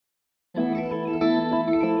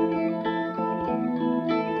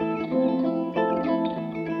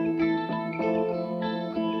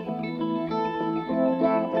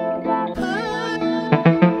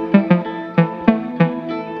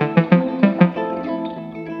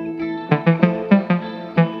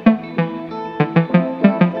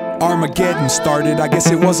Armageddon started. I guess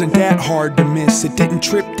it wasn't that hard to miss. It didn't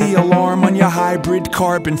trip the alarm on your hybrid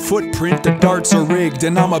carbon footprint. The darts are rigged,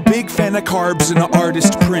 and I'm a big fan of carbs and the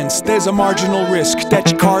artist prints. There's a marginal risk that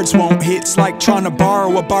your cards won't hit. It's like trying to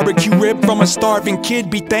borrow a barbecue rib from a starving kid.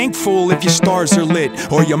 Be thankful if your stars are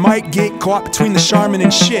lit, or you might get caught between the Charmin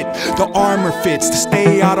and shit. The armor fits to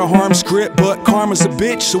stay out of harm's grip, but karma's a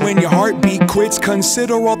bitch, so when your heartbeat quits,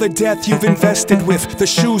 consider all the death you've invested with. The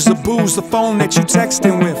shoes, the booze, the phone that you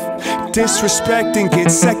texting with. Disrespecting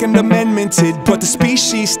gets Second Amendmented, but the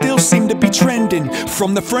species still seem to be trending.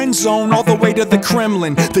 From the friend zone all the way to the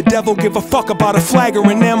Kremlin, the devil give a fuck about a flag or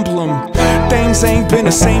an emblem. Things ain't been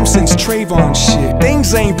the same since Trayvon shit.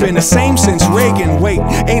 Things ain't been the same since Reagan. Wait,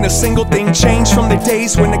 ain't a single thing changed from the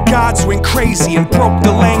days when the gods went crazy and broke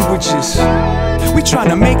the languages. We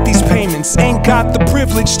tryna make these payments, ain't got the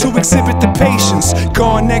privilege to exhibit the patience.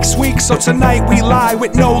 Gone next week, so tonight we lie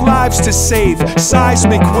with no lives to save.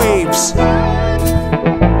 Seismic waves.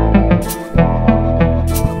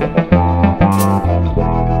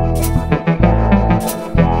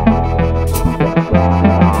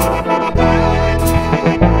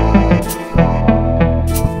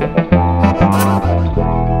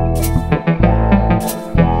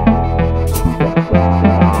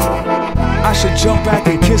 Jump back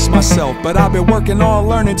and kiss myself, but I've been working on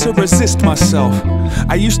learning to resist myself.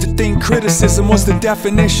 I used to think criticism was the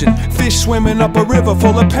definition, fish swimming up a river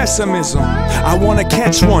full of pessimism. I wanna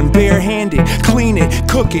catch one barehanded, clean it,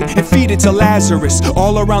 cook it, and feed it to Lazarus.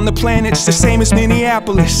 All around the planet's the same as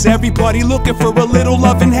Minneapolis, everybody looking for a little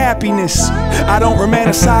love and happiness. I don't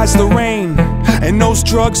romanticize the rain, and those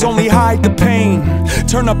drugs only hide the pain.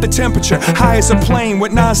 Turn up the temperature, high as a plane,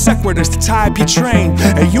 with non sequiturs to tie up your train.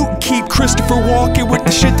 And you can keep Christopher walking with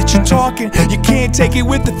the shit that you're talking. You can't take it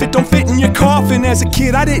with if it don't fit in your coffin. As a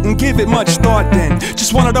kid, I didn't give it much thought then.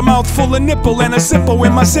 Just wanted a mouthful of nipple and a Zippo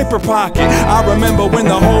in my zipper pocket. I remember when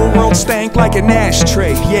the whole world stank like an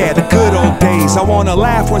ashtray. Yeah, the good old days. I wanna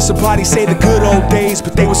laugh when somebody say the good old days,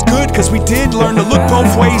 but they was good cause we did learn to look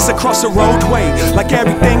both ways across the roadway. Like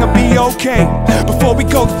everything'll be okay before we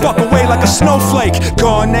go the fuck away like a snowflake.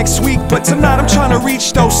 Gone next week, but tonight I'm trying to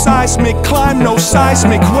reach those seismic, climb those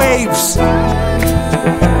seismic waves.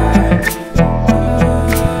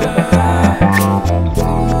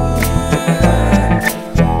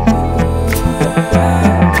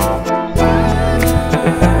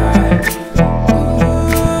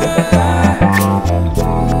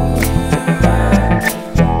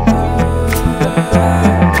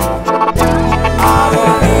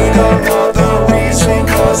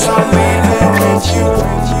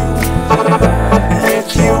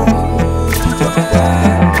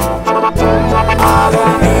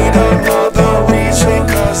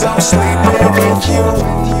 Sleeping with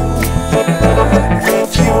you.